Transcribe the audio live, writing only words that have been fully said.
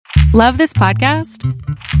Love this podcast?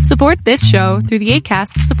 Support this show through the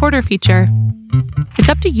Acast supporter feature. It's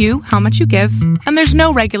up to you how much you give, and there's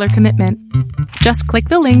no regular commitment. Just click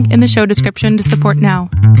the link in the show description to support now.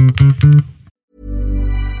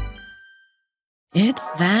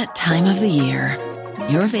 It's that time of the year.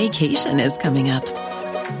 Your vacation is coming up.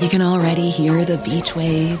 You can already hear the beach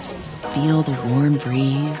waves, feel the warm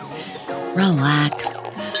breeze, relax,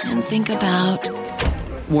 and think about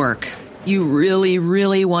work. You really,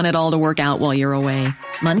 really want it all to work out while you're away.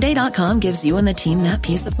 Monday.com gives you and the team that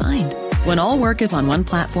peace of mind. When all work is on one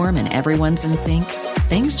platform and everyone's in sync,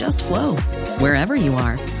 things just flow. Wherever you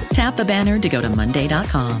are, tap the banner to go to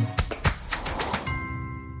Monday.com.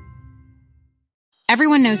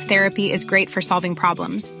 Everyone knows therapy is great for solving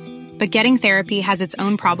problems, but getting therapy has its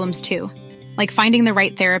own problems too, like finding the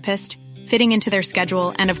right therapist, fitting into their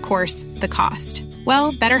schedule, and of course, the cost.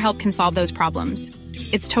 Well, BetterHelp can solve those problems.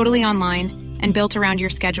 It's totally online and built around your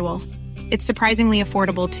schedule. It's surprisingly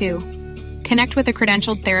affordable too. Connect with a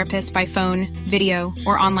credentialed therapist by phone, video,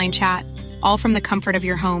 or online chat, all from the comfort of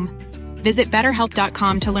your home. Visit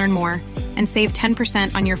BetterHelp.com to learn more and save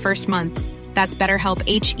 10% on your first month. That's BetterHelp,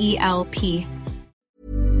 H-E-L-P.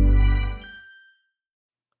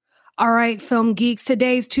 All right, film geeks,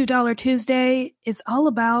 today's $2 Tuesday is all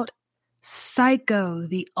about Psycho,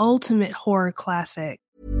 the ultimate horror classic.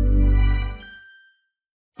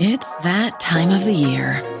 It's that time of the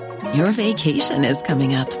year. Your vacation is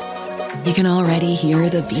coming up. You can already hear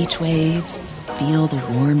the beach waves, feel the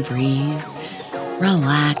warm breeze,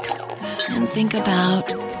 relax, and think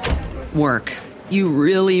about work. You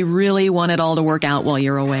really, really want it all to work out while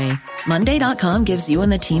you're away. Monday.com gives you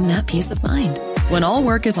and the team that peace of mind. When all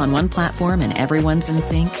work is on one platform and everyone's in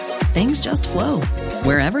sync, things just flow.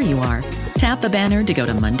 Wherever you are, tap the banner to go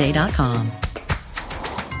to Monday.com.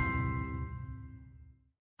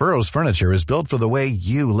 Burrow's furniture is built for the way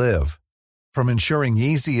you live. From ensuring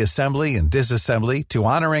easy assembly and disassembly to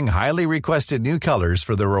honoring highly requested new colors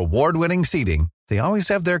for their award-winning seating, they always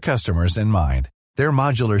have their customers in mind. Their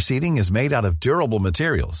modular seating is made out of durable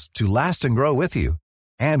materials to last and grow with you.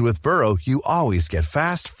 And with Burrow, you always get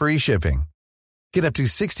fast, free shipping. Get up to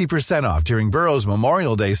 60% off during Burrow's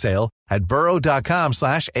Memorial Day sale at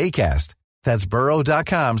burrow.com/ACAST. That's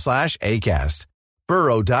burrow.com/ACAST.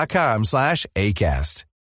 burrow.com/ACAST.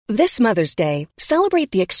 This Mother's Day,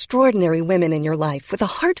 celebrate the extraordinary women in your life with a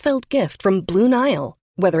heartfelt gift from Blue Nile.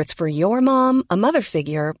 Whether it's for your mom, a mother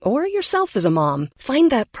figure, or yourself as a mom,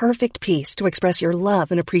 find that perfect piece to express your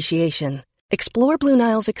love and appreciation. Explore Blue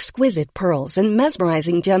Nile's exquisite pearls and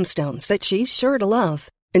mesmerizing gemstones that she's sure to love.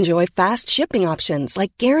 Enjoy fast shipping options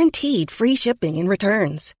like guaranteed free shipping and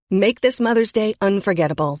returns. Make this Mother's Day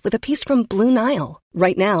unforgettable with a piece from Blue Nile.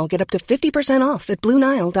 Right now, get up to 50% off at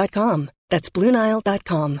BlueNile.com. That's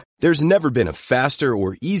BlueNile.com. There's never been a faster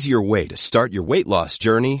or easier way to start your weight loss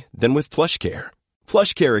journey than with PlushCare.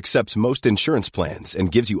 PlushCare accepts most insurance plans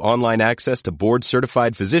and gives you online access to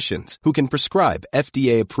board-certified physicians who can prescribe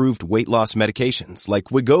FDA-approved weight loss medications like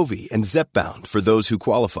Wegovy and Zepbound for those who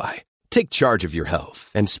qualify. Take charge of your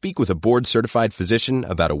health and speak with a board-certified physician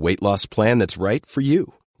about a weight loss plan that's right for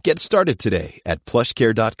you. Get started today at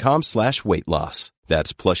plushcare.com/weight loss.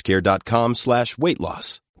 That's plushcare.com/weight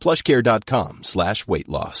loss. plushcare.com/weight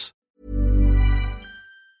loss.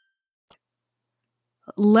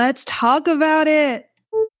 Let's talk about it.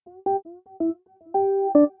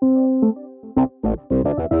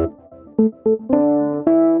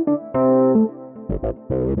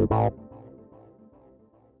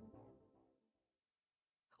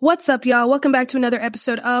 What's up, y'all? Welcome back to another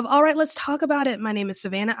episode of All Right, Let's Talk About It. My name is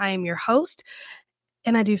Savannah. I am your host,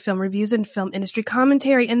 and I do film reviews and film industry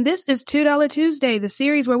commentary. And this is $2 Tuesday, the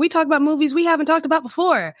series where we talk about movies we haven't talked about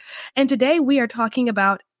before. And today we are talking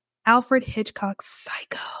about Alfred Hitchcock's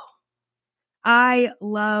Psycho. I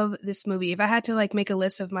love this movie. If I had to make a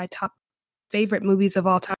list of my top favorite movies of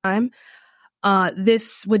all time,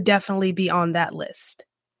 this would definitely be on that list.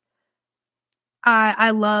 I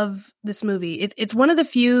love this movie. It's one of the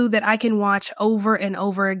few that I can watch over and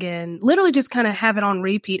over again, literally just kind of have it on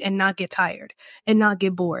repeat and not get tired and not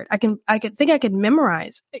get bored. I could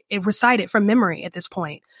memorize it, recite it from memory at this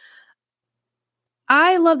point.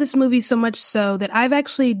 I love this movie so much so that I've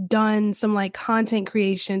actually done some content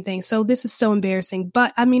creation things. So this is so embarrassing,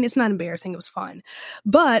 but I mean, it's not embarrassing. It was fun.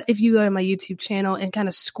 But if you go to my YouTube channel and kind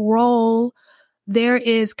of scroll, there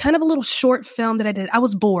is kind of a little short film that I did. I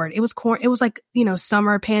was bored. It was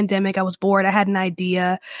summer pandemic. I was bored. I had an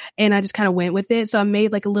idea and I just kind of went with it. So I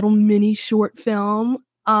made a little mini short film,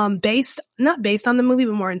 not based on the movie,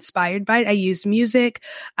 but more inspired by it. I used music.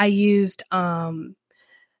 I used,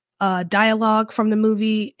 dialogue from the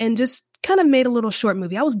movie and just kind of made a little short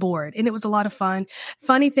movie. I was bored and it was a lot of fun.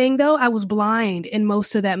 Funny thing though, I was blind in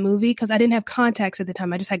most of that movie because I didn't have contacts at the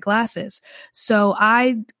time. I just had glasses. So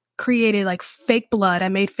I created like fake blood. I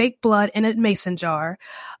made fake blood in a mason jar.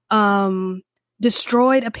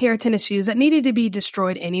 Destroyed a pair of tennis shoes that needed to be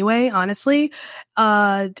destroyed anyway, honestly.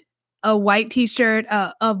 A white t-shirt,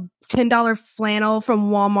 a $10 flannel from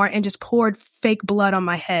Walmart, and just poured fake blood on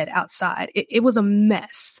my head outside. It was a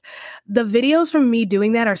mess. The videos from me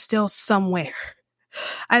doing that are still somewhere.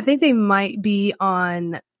 I think they might be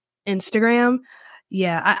on Instagram.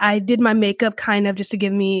 Yeah, I did my makeup kind of just to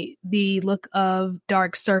give me the look of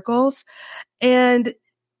dark circles. And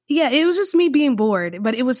yeah, it was just me being bored,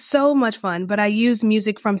 but it was so much fun. But I used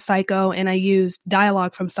music from Psycho and I used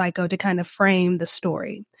dialogue from Psycho to kind of frame the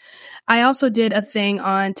story. I also did a thing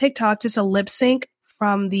on TikTok, just a lip sync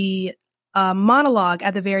from the monologue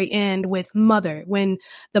at the very end with Mother, when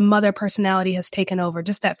the mother personality has taken over.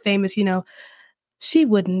 Just that famous, she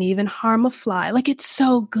wouldn't even harm a fly. Like, it's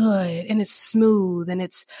so good and it's smooth, and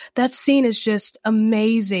that scene is just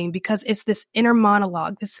amazing because it's this inner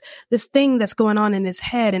monologue, this thing that's going on in his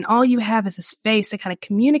head, and all you have is his face to kind of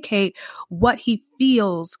communicate what he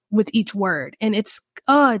feels with each word. And it's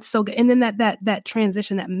so good. And then that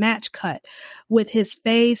transition, that match cut with his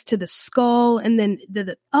face to the skull, and then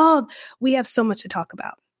we have so much to talk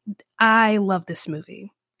about. I love this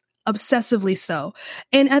movie. Obsessively so.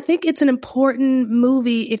 And I think it's an important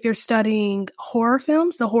movie if you're studying horror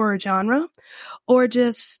films, the horror genre, or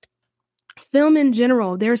just film in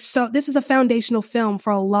general. This is a foundational film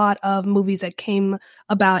for a lot of movies that came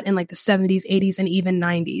about in like the 70s, 80s, and even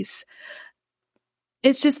 90s.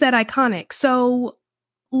 It's just that iconic. So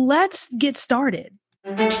let's get started.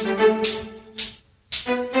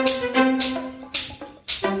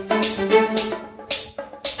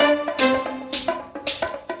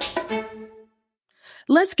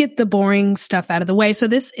 Let's get the boring stuff out of the way. So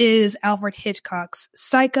this is Alfred Hitchcock's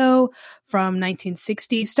Psycho from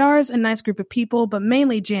 1960. Stars a nice group of people, but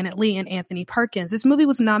mainly Janet Leigh and Anthony Perkins. This movie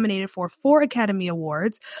was nominated for 4 Academy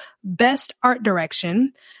Awards: Best Art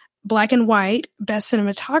Direction, Black and White, Best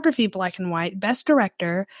Cinematography, Black and White, Best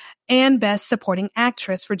Director, and Best Supporting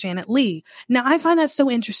Actress for Janet Leigh. Now, I find that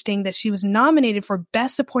so interesting that she was nominated for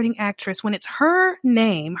Best Supporting Actress when it's her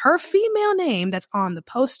name, her female name, that's on the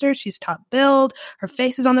poster. She's top billed. Her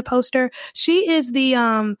face is on the poster. She is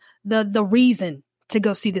the reason to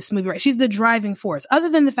go see this movie, right? She's the driving force. Other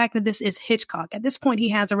than the fact that this is Hitchcock, at this point, he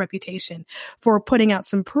has a reputation for putting out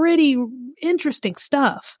some pretty interesting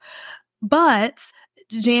stuff. But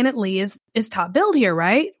Janet Leigh is top billed here,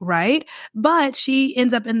 right? Right. But she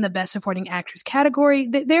ends up in the Best Supporting Actress category.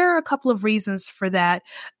 There are a couple of reasons for that,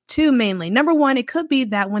 too, mainly. Number one, it could be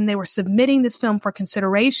that when they were submitting this film for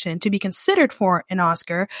consideration to be considered for an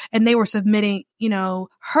Oscar, and they were submitting,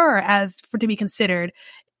 her to be considered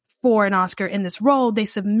for an Oscar in this role, they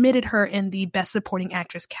submitted her in the Best Supporting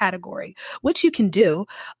Actress category, which you can do.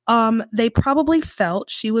 They probably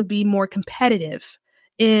felt she would be more competitive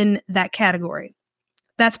in that category.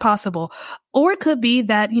 That's possible. Or it could be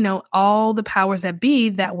that, all the powers that be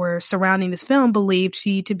that were surrounding this film believed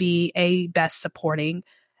she to be a Best Supporting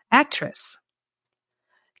Actress.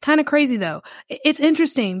 Kind of crazy, though. It's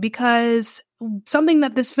interesting because something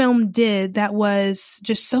that this film did that was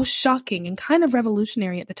just so shocking and kind of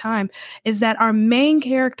revolutionary at the time is that our main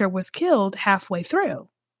character was killed halfway through.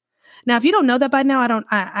 Now, if you don't know that by now,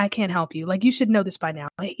 I can't help you. Like, you should know this by now.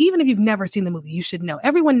 Like, even if you've never seen the movie, you should know.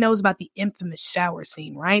 Everyone knows about the infamous shower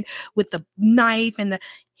scene, right? With the knife and the,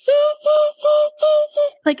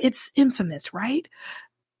 like, it's infamous, right?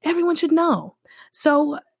 Everyone should know.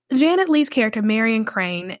 So Janet Leigh's character, Marion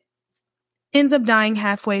Crane, ends up dying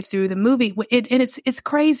halfway through the movie. And it's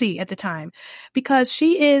crazy at the time because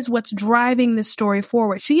she is what's driving this story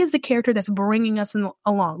forward. She is the character that's bringing us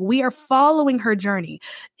along. We are following her journey.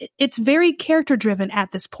 It's very character driven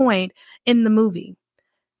at this point in the movie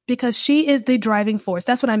because she is the driving force.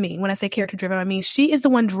 That's what I mean. When I say character driven, I mean she is the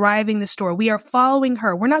one driving the story. We are following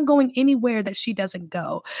her. We're not going anywhere that she doesn't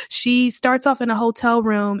go. She starts off in a hotel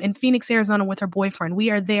room in Phoenix, Arizona with her boyfriend. We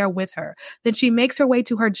are there with her. Then she makes her way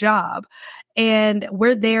to her job. And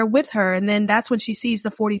we're there with her. And then that's when she sees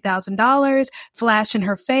the $40,000 flash in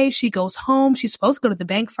her face. She goes home. She's supposed to go to the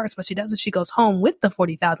bank first, but she doesn't. She goes home with the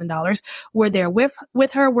 $40,000. We're there with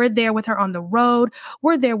her. We're there with her on the road.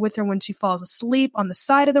 We're there with her when she falls asleep on the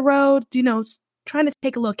side of the road, trying to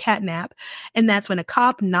take a little cat nap. And that's when a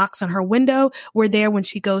cop knocks on her window. We're there when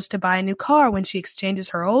she goes to buy a new car, when she exchanges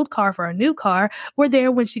her old car for a new car. We're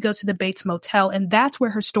there when she goes to the Bates Motel. And that's where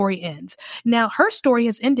her story ends. Now, her story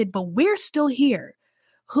has ended, but we're still here.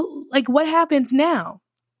 What happens now?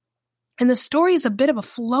 And the story is a bit of a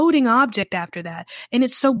floating object after that. And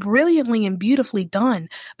it's so brilliantly and beautifully done.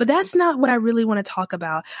 But that's not what I really want to talk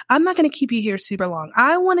about. I'm not going to keep you here super long.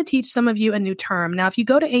 I want to teach some of you a new term. Now, if you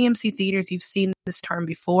go to AMC theaters, you've seen this term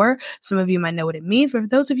before. Some of you might know what it means, but for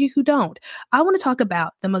those of you who don't, I want to talk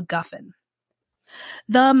about the MacGuffin.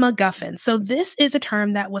 The MacGuffin. So this is a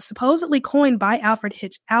term that was supposedly coined by Alfred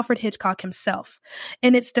Hitchcock himself.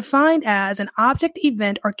 And it's defined as an object,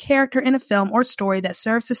 event, or character in a film or story that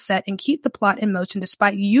serves to set and keep the plot in motion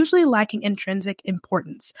despite usually lacking intrinsic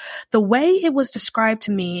importance. The way it was described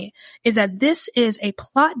to me is that this is a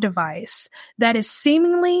plot device that is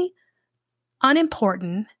seemingly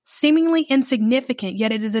unimportant, seemingly insignificant,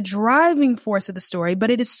 yet it is a driving force of the story,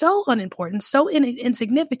 but it is so unimportant, so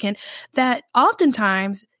insignificant that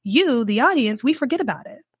oftentimes you, the audience, we forget about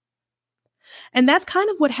it. And that's kind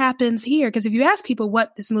of what happens here, because if you ask people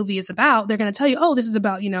what this movie is about, they're going to tell you, oh, this is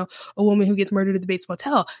about, a woman who gets murdered at the Bates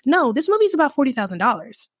Motel. No, this movie is about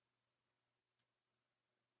 $40,000.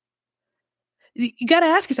 You got to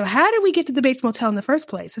ask yourself, how did we get to the Bates Motel in the first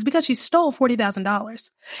place? It's because she stole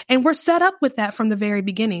 $40,000. And we're set up with that from the very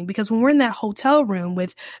beginning, because when we're in that hotel room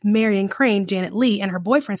with Marion Crane, Janet Leigh, and her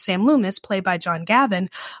boyfriend, Sam Loomis, played by John Gavin,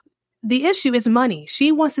 the issue is money.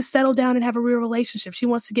 She wants to settle down and have a real relationship. She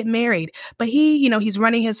wants to get married. But he's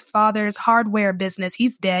running his father's hardware business.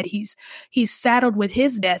 He's dead. He's saddled with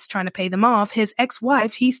his debts, trying to pay them off. His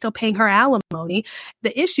ex-wife, he's still paying her alimony.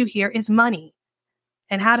 The issue here is money.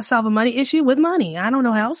 And how to solve a money issue with money. I don't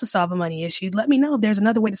know how else to solve a money issue. Let me know if there's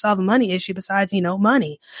another way to solve a money issue besides,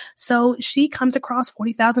 money. So she comes across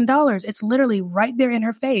 $40,000. It's literally right there in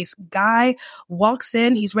her face. Guy walks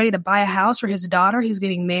in. He's ready to buy a house for his daughter who's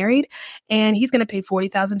getting married, and he's going to pay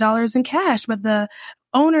 $40,000 in cash. But the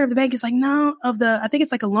owner of the bank is like, I think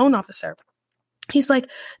it's like a loan officer. He's like,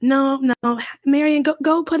 no, Marion,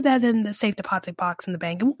 go put that in the safe deposit box in the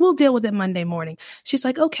bank and we'll deal with it Monday morning. She's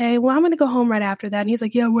like, okay, well, I'm going to go home right after that. And he's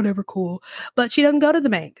like, yeah, whatever, cool. But she doesn't go to the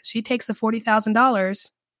bank. She takes the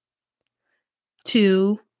 $40,000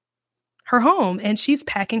 to her home, and she's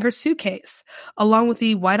packing her suitcase along with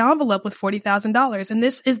the white envelope with $40,000. And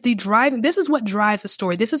this is what drives the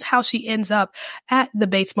story. This is how she ends up at the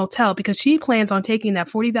Bates Motel, because she plans on taking that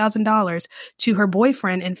 $40,000 to her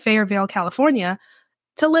boyfriend in Fairvale, California,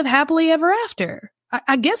 to live happily ever after.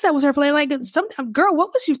 I guess that was her plan. Like, girl,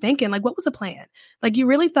 what was you thinking? Like, what was the plan? Like, you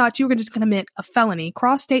really thought you were just going to commit a felony,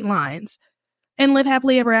 cross state lines, and live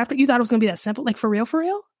happily ever after? You thought it was going to be that simple? Like, for real?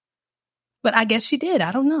 But I guess she did.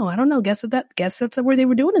 I don't know. Guess that's what they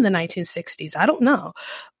were doing in the 1960s. I don't know.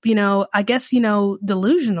 I guess,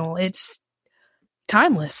 delusional. It's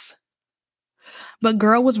timeless. But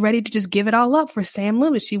girl was ready to just give it all up for Sam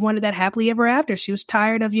Loomis. She wanted that happily ever after. She was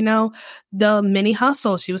tired of, the mini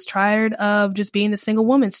hustle. She was tired of just being the single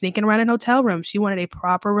woman sneaking around in hotel rooms. She wanted a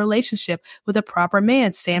proper relationship with a proper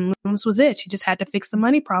man. Sam Loomis was it. She just had to fix the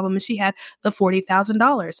money problem, and she had the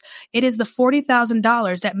 $40,000. It is the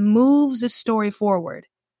 $40,000 that moves this story forward.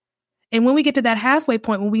 And when we get to that halfway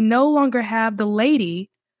point, when we no longer have the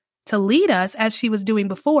lady to lead us as she was doing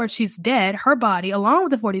before, she's dead. Her body, along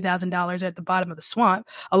with the $40,000 at the bottom of the swamp,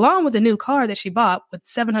 along with the new car that she bought with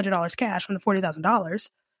 $700 cash from the $40,000,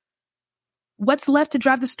 what's left to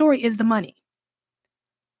drive the story is the money.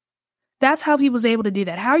 That's how he was able to do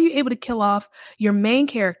that. How are you able to kill off your main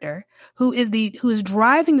character who is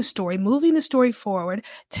driving the story, moving the story forward,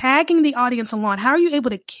 tagging the audience along? How are you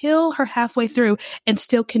able to kill her halfway through and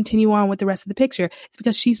still continue on with the rest of the picture? It's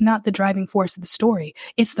because she's not the driving force of the story.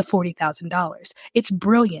 It's the $40,000. It's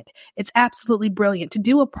brilliant. It's absolutely brilliant. To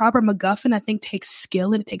do a proper MacGuffin, I think, takes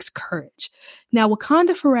skill and it takes courage. Now,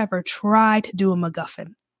 Wakanda Forever tried to do a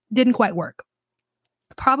MacGuffin. Didn't quite work.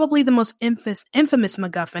 Probably the most infamous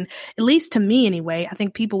MacGuffin, at least to me anyway. I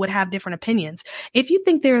think people would have different opinions. If you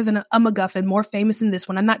think there is a MacGuffin more famous than this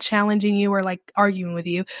one, I'm not challenging you or like arguing with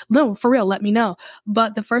you. No, for real, let me know.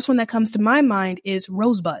 But the first one that comes to my mind is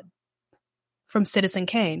Rosebud from Citizen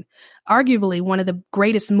Kane. Arguably one of the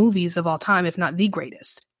greatest movies of all time, if not the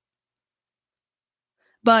greatest.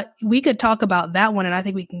 But we could talk about that one, and I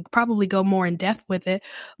think we can probably go more in depth with it.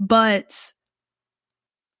 But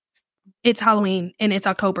it's Halloween and it's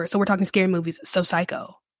October, so we're talking scary movies. So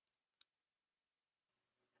Psycho.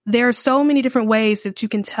 There are so many different ways that you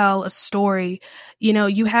can tell a story.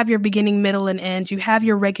 You have your beginning, middle, and end. You have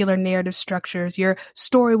your regular narrative structures, your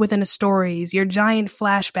story within a stories, your giant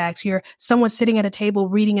flashbacks, your someone sitting at a table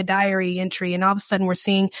reading a diary entry, and all of a sudden we're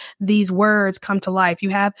seeing these words come to life.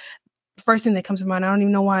 You have the first thing that comes to mind, I don't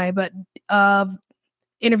even know why, but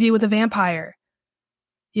Interview with a Vampire.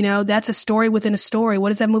 You know, that's a story within a story.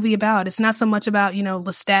 What is that movie about? It's not so much about, you know,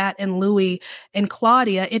 Lestat and Louis and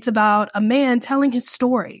Claudia. It's about a man telling his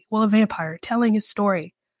story. Well, a vampire telling his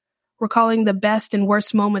story, recalling the best and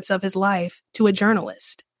worst moments of his life to a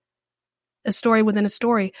journalist. A story within a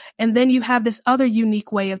story. And then you have this other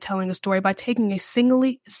unique way of telling a story by taking a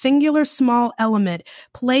singular small element,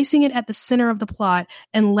 placing it at the center of the plot,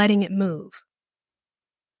 and letting it move.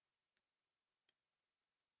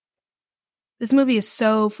 This movie is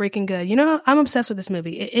so freaking good. You know, I'm obsessed with this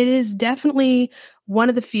movie. It is definitely one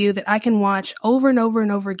of the few that I can watch over and over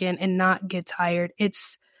and over again and not get tired.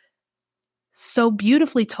 It's so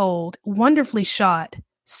beautifully told, wonderfully shot,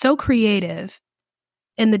 so creative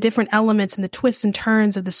in the different elements and the twists and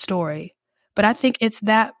turns of the story. But I think it's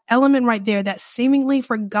that element right there, that seemingly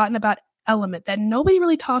forgotten about element that nobody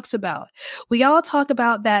really talks about. We all talk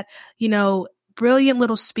about that, you know, brilliant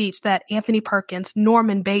little speech that Anthony Perkins,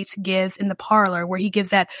 Norman Bates, gives in the parlor, where he gives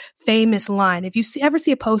that famous line. If you ever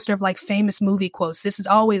see a poster of like famous movie quotes, this is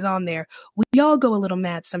always on there. We all go a little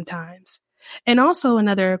mad sometimes. And also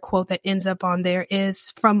another quote that ends up on there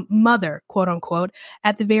is from Mother, quote unquote,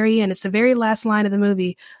 at the very end. It's the very last line of the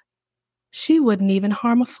movie. She wouldn't even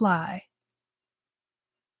harm a fly.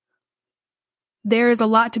 There is a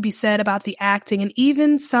lot to be said about the acting and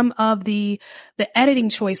even some of the editing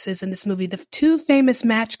choices in this movie. The two famous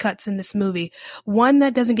match cuts in this movie. One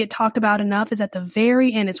that doesn't get talked about enough is at the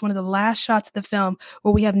very end. It's one of the last shots of the film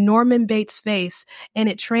where we have Norman Bates' face, and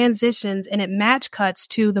it transitions and it match cuts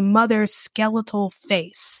to the mother's skeletal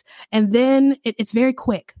face. And then it's very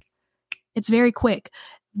quick. It's very quick,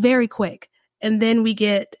 very quick. And then we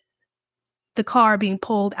get the car being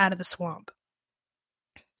pulled out of the swamp.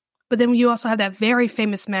 But then you also have that very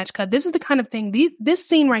famous match cut. This is the kind of thing, this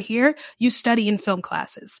scene right here, you study in film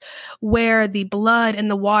classes, where the blood and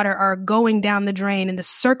the water are going down the drain, and the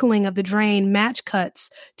circling of the drain match cuts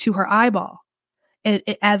to her eyeball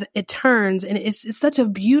as it turns. And it's such a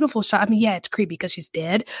beautiful shot. I mean, yeah, it's creepy because she's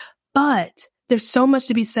dead, but there's so much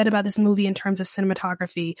to be said about this movie in terms of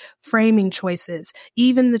cinematography, framing choices,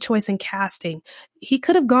 even the choice in casting. He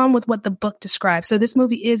could have gone with what the book describes. So this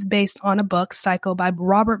movie is based on a book, Psycho, by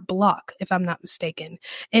Robert Bloch, if I'm not mistaken.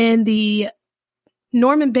 And the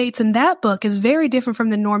Norman Bates in that book is very different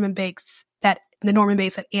from the Norman Bates that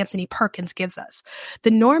Anthony Perkins gives us.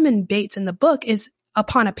 The Norman Bates in the book is,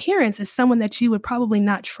 upon appearance, is someone that you would probably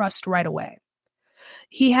not trust right away.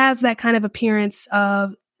 He has that kind of appearance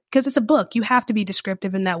of, because it's a book, you have to be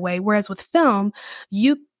descriptive in that way. Whereas with film,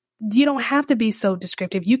 you don't have to be so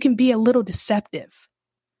descriptive. You can be a little deceptive.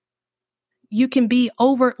 You can be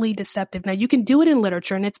overtly deceptive. Now, you can do it in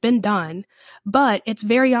literature, and it's been done, but it's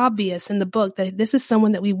very obvious in the book that this is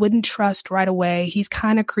someone that we wouldn't trust right away. He's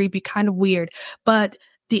kind of creepy, kind of weird. But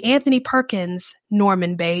the Anthony Perkins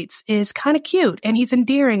Norman Bates is kind of cute, and he's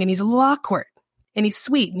endearing, and he's a little awkward, and he's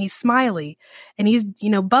sweet, and he's smiley, and he's,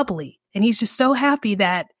 bubbly, and he's just so happy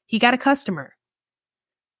that he got a customer.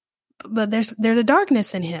 But there's a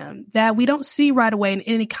darkness in him that we don't see right away, and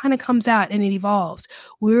it kind of comes out and it evolves.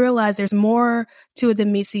 We realize there's more to it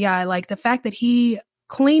than meets the eye, like the fact that he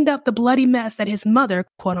cleaned up the bloody mess that his mother,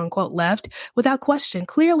 quote unquote, left without question.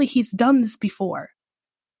 Clearly, he's done this before.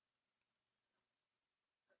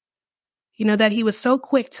 That he was so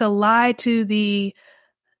quick to lie to the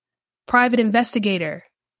private investigator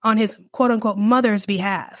on his, quote unquote, mother's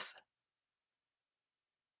behalf.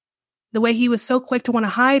 The way he was so quick to want to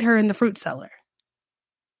hide her in the fruit cellar.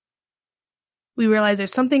 We realize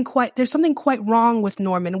there's something quite wrong with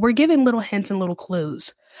Norman. We're given little hints and little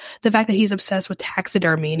clues. The fact that he's obsessed with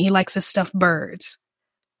taxidermy and he likes to stuff birds.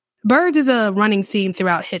 Birds is a running theme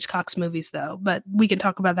throughout Hitchcock's movies, though, but we can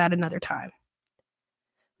talk about that another time.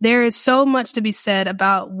 There is so much to be said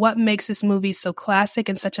about what makes this movie so classic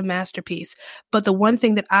and such a masterpiece. But the one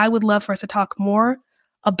thing that I would love for us to talk more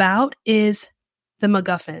about is the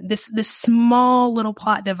MacGuffin, this small little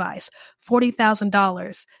plot device,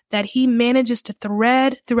 $40,000 that he manages to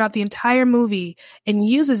thread throughout the entire movie and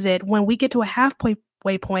uses it when we get to a halfway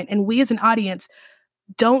point and we as an audience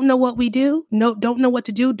don't know what we do, don't know what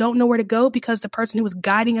to do, don't know where to go because the person who was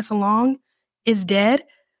guiding us along is dead.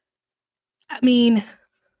 I mean,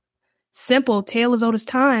 simple, tale as old as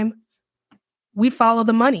time. We follow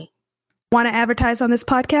the money. Want to advertise on this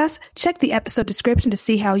podcast? Check the episode description to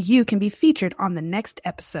see how you can be featured on the next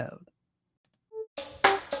episode.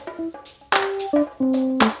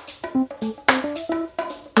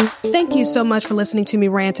 Thank you so much for listening to me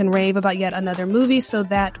rant and rave about yet another movie. So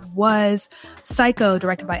that was Psycho,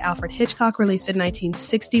 directed by Alfred Hitchcock, released in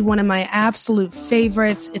 1960. One of my absolute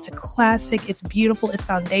favorites. It's a classic. It's beautiful. It's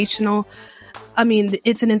foundational. I mean,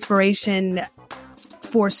 it's an inspiration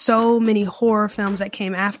for so many horror films that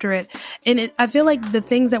came after it. And I feel like the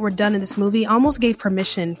things that were done in this movie almost gave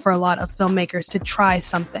permission for a lot of filmmakers to try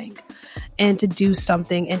something and to do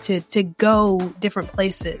something and to go different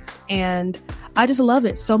places. And I just love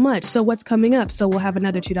it so much. So what's coming up? So we'll have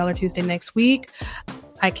another $2 Tuesday next week.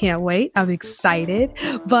 I can't wait. I'm excited.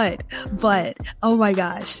 But, oh my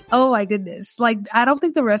gosh. Oh my goodness. Like, I don't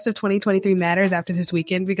think the rest of 2023 matters after this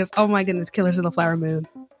weekend because, oh my goodness, Killers of the Flower Moon.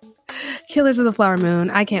 Killers of the Flower Moon.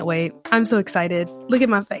 I can't wait. I'm so excited. Look at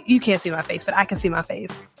my face. You can't see my face, but I can see my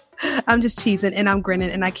face. I'm just cheesing and I'm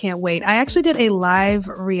grinning and I can't wait. I actually did a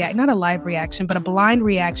not a live reaction, but a blind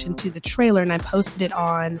reaction to the trailer, and I posted it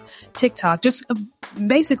on TikTok. Just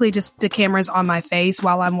basically just the cameras on my face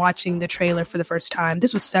while I'm watching the trailer for the first time.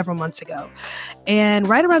 This was several months ago. And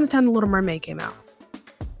right around the time The Little Mermaid came out.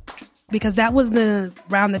 Because that was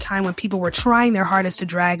around the time when people were trying their hardest to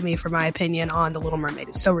drag me for my opinion on The Little Mermaid.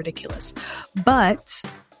 It's so ridiculous. But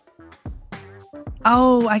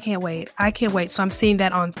oh, I can't wait. I can't wait. So I'm seeing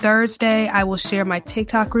that on Thursday. I will share my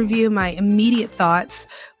TikTok review, my immediate thoughts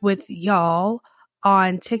with y'all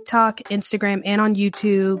on TikTok, Instagram, and on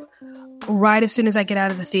YouTube right as soon as I get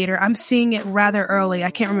out of the theater. I'm seeing it rather early.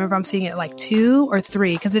 I can't remember if I'm seeing it at like 2 or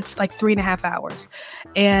 3 because it's like 3.5 hours.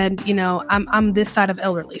 And, you know, I'm this side of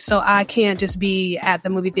elderly, so I can't just be at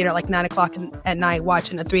the movie theater at like 9 o'clock at night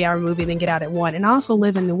watching a 3-hour movie and then get out at 1. And I also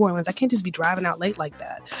live in New Orleans. I can't just be driving out late like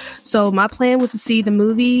that. So my plan was to see the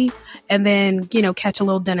movie and then, you know, catch a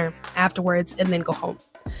little dinner afterwards and then go home.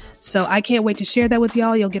 So I can't wait to share that with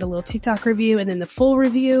y'all. You'll get a little TikTok review and then the full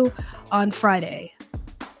review on Friday.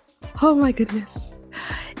 Oh my goodness.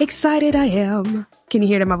 Excited I am. Can you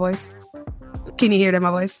hear it in my voice? Can you hear it in my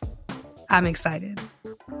voice? I'm excited.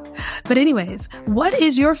 But anyways, what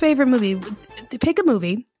is your favorite movie? Pick a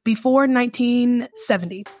movie before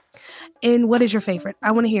 1970. And what is your favorite?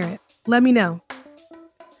 I want to hear it. Let me know.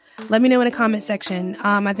 Let me know in the comment section.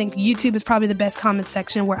 I think YouTube is probably the best comment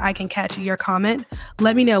section where I can catch your comment.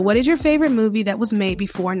 Let me know. What is your favorite movie that was made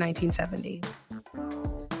before 1970?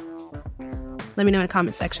 Let me know in the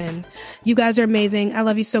comment section. You guys are amazing. I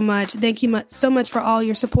love you so much. Thank you so much for all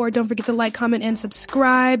your support. Don't forget to like, comment, and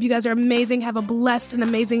subscribe. You guys are amazing. Have a blessed and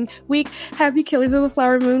amazing week. Happy Killers of the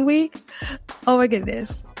Flower Moon week. Oh my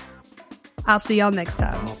goodness. I'll see y'all next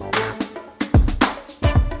time.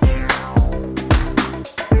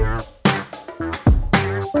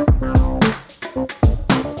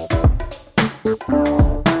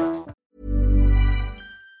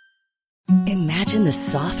 Imagine the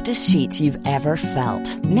softest sheets you've ever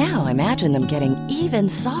felt. Now imagine them getting even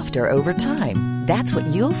softer over time. That's what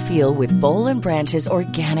you'll feel with Boll & Branch's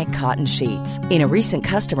organic cotton sheets. In a recent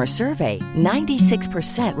customer survey,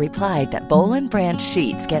 96% replied that Boll & Branch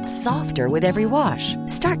sheets get softer with every wash.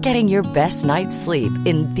 Start getting your best night's sleep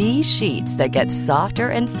in these sheets that get softer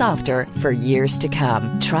and softer for years to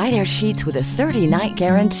come. Try their sheets with a 30-night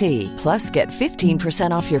guarantee. Plus, get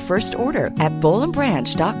 15% off your first order at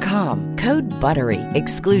bollandbranch.com. Code BUTTERY.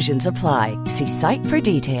 Exclusions apply. See site for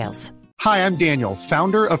details. Hi, I'm Daniel,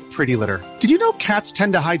 founder of Pretty Litter. Did you know cats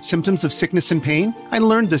tend to hide symptoms of sickness and pain? I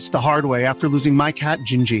learned this the hard way after losing my cat,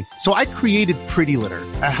 Gingy. So I created Pretty Litter,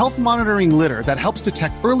 a health monitoring litter that helps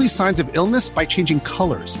detect early signs of illness by changing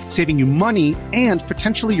colors, saving you money and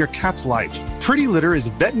potentially your cat's life. Pretty Litter is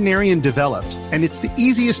veterinarian developed, and it's the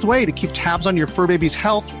easiest way to keep tabs on your fur baby's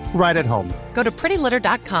health right at home. Go to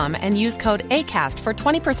prettylitter.com and use code ACAST for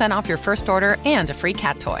 20% off your first order and a free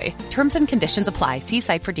cat toy. Terms and conditions apply. See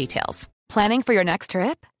site for details. Planning for your next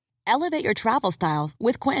trip? Elevate your travel style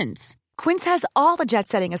with Quince. Quince has all the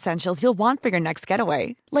jet-setting essentials you'll want for your next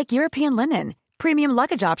getaway, like European linen, premium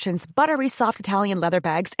luggage options, buttery soft Italian leather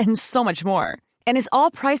bags, and so much more. And is all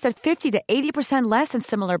priced at 50 to 80% less than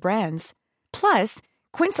similar brands. Plus,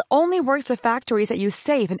 Quince only works with factories that use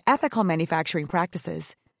safe and ethical manufacturing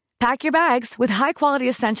practices. Pack your bags with high-quality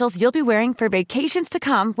essentials you'll be wearing for vacations to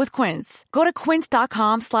come with Quince. Go to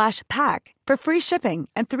quince.com/pack for free shipping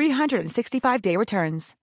and 365-day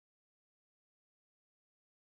returns.